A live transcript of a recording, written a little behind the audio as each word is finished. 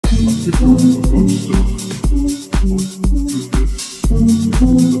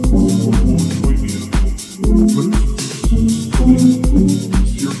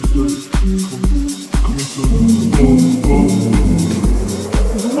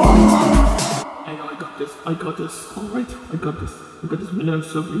I got this, alright, I got this,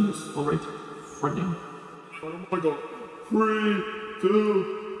 Menace, alright, running. Oh my god, 3,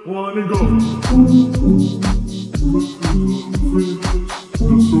 2, 1, and go!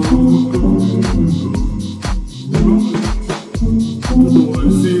 Do I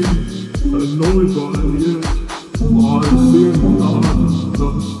see a nobody yet? I see none,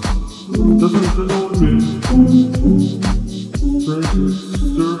 doesn't annoy me.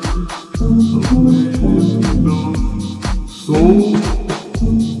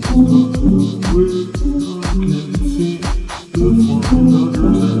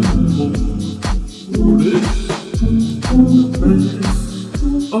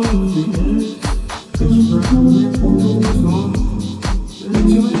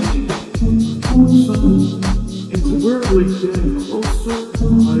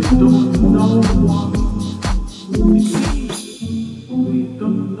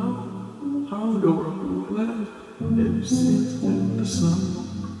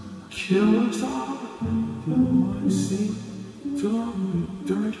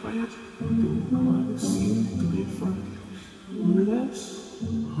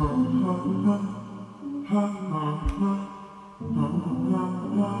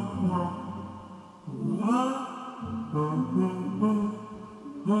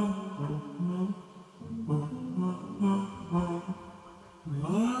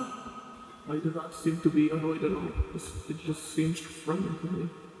 I do not seem to be annoyed at all. It just seems friendly to me.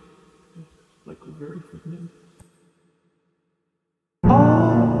 Like very friendly.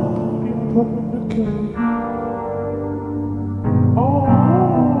 Oh, you're okay. Oh,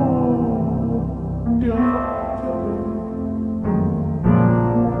 yeah.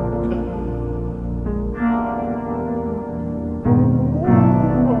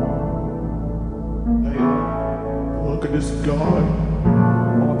 Look at this guy,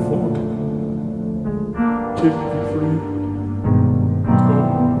 Oddfog. Kitten, be free. Let's go.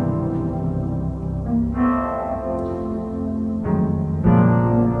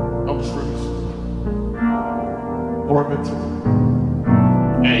 I'm stressed. Or I meant to.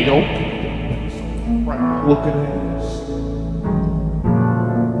 Hey, yo. Right. Look at this.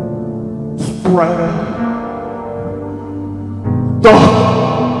 Spread out.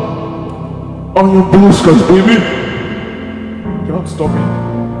 I am blue skies, baby. You can't stop me.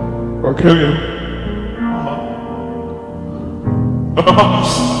 Or can you?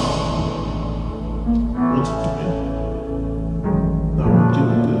 Listen to me. I want you to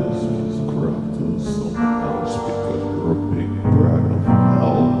do this piece of crap to someone else because you're a big brat of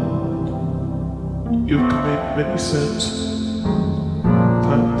hell. You've committed many sins.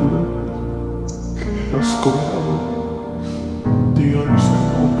 Time to do it. Let's go to hell. Do you understand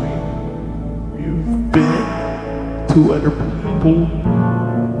how pain you've been to other people?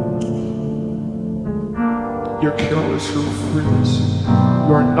 You're careless, you're frivolous.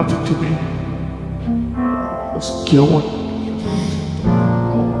 You are nothing to me. Let's kill one.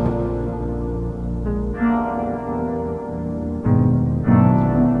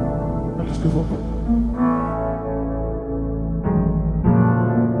 Let's give up.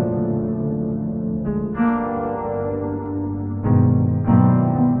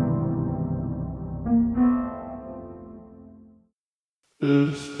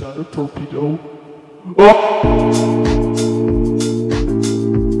 Is that a torpedo? Oh!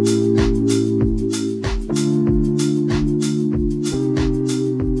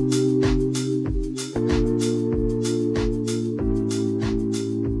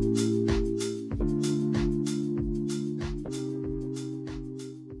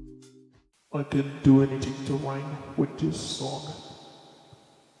 I didn't do anything to rhyme with this song.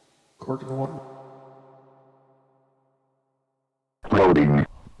 Garden water. Loading.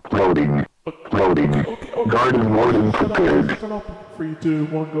 Loading. Loading. Okay. Garden Warden prepared. 3, 2,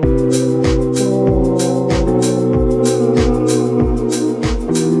 1, go.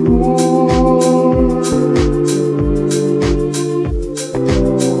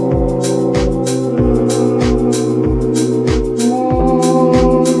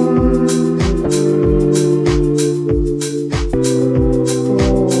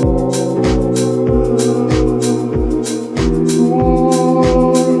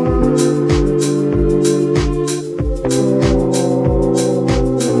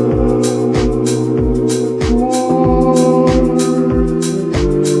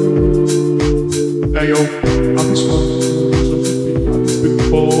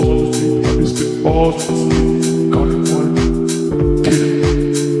 balls, got it one. Kitten.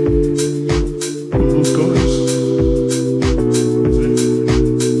 Who those guys? Is it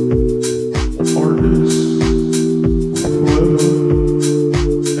artists? Whoever.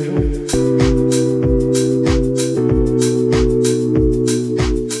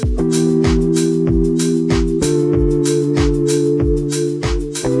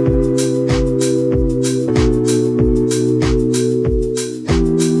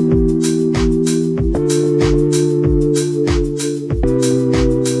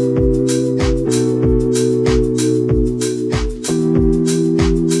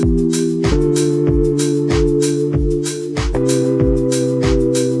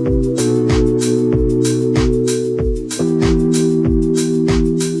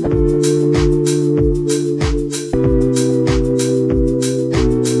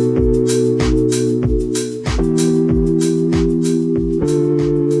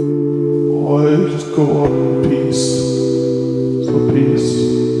 Just go up in peace. So peace.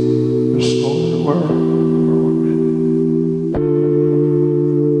 Restore the world.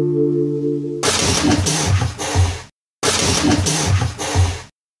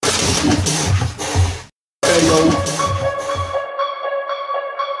 Hey yo.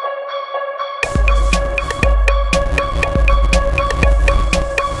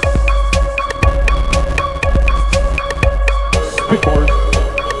 Big board.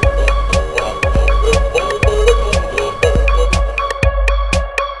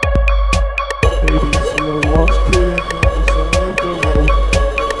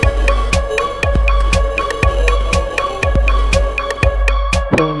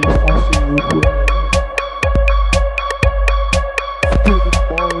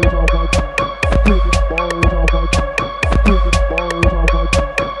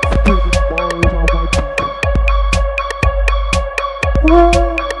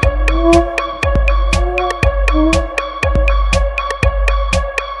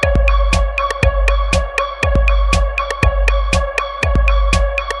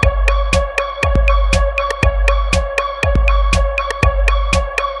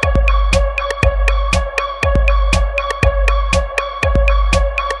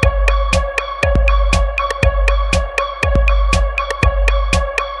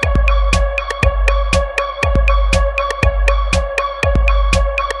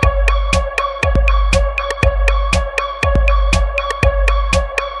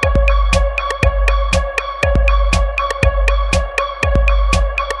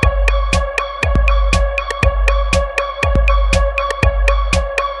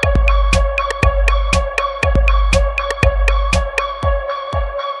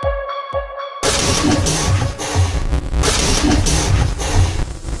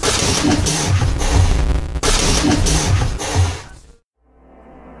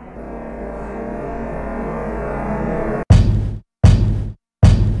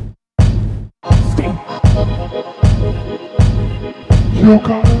 You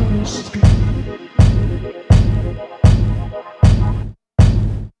gotta escape.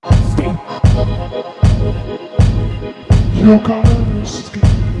 You gotta escape.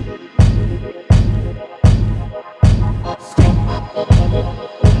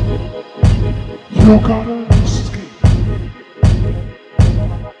 You gotta escape.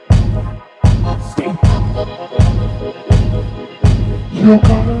 You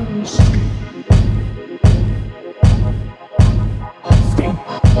gotta escape.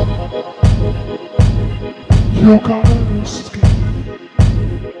 You gotta escape.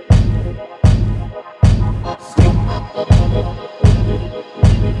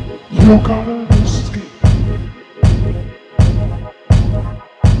 You gotta escape.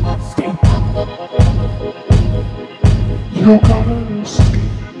 You gotta escape.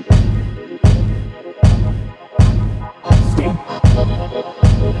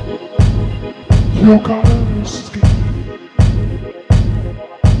 You gotta escape.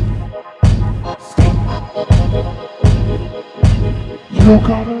 You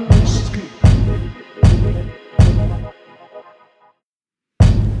gotta escape.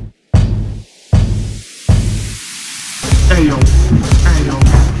 Ayo, ayo,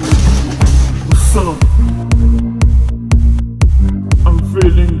 what's up? I'm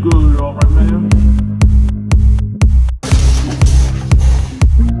feeling good, alright, man.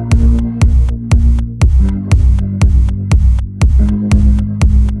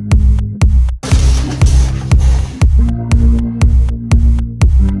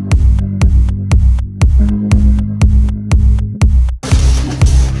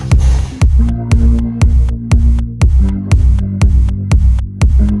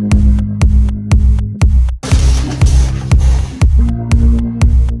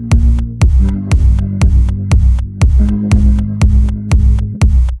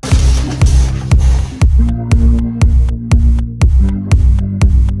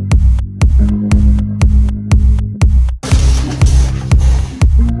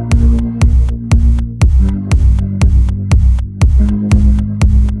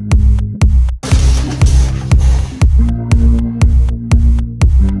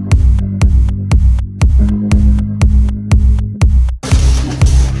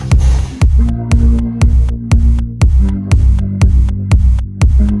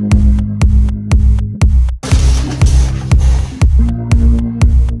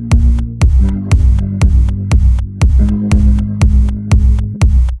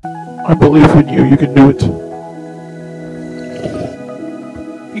 I believe in you. You can do it.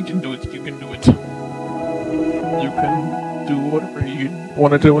 You can do it. You can do it. You can do whatever you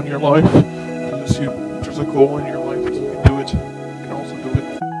want to do in your life. There's a goal in your life. You can do it. You can also do it.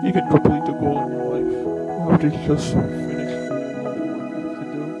 You can complete the goal in your life. You have to just finish what you have to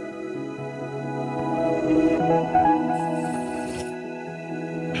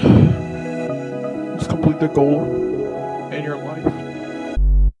do. Just complete the goal in your life.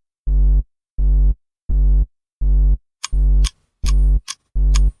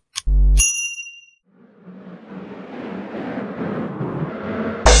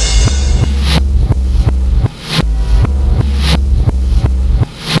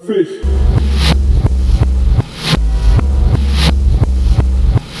 Fish.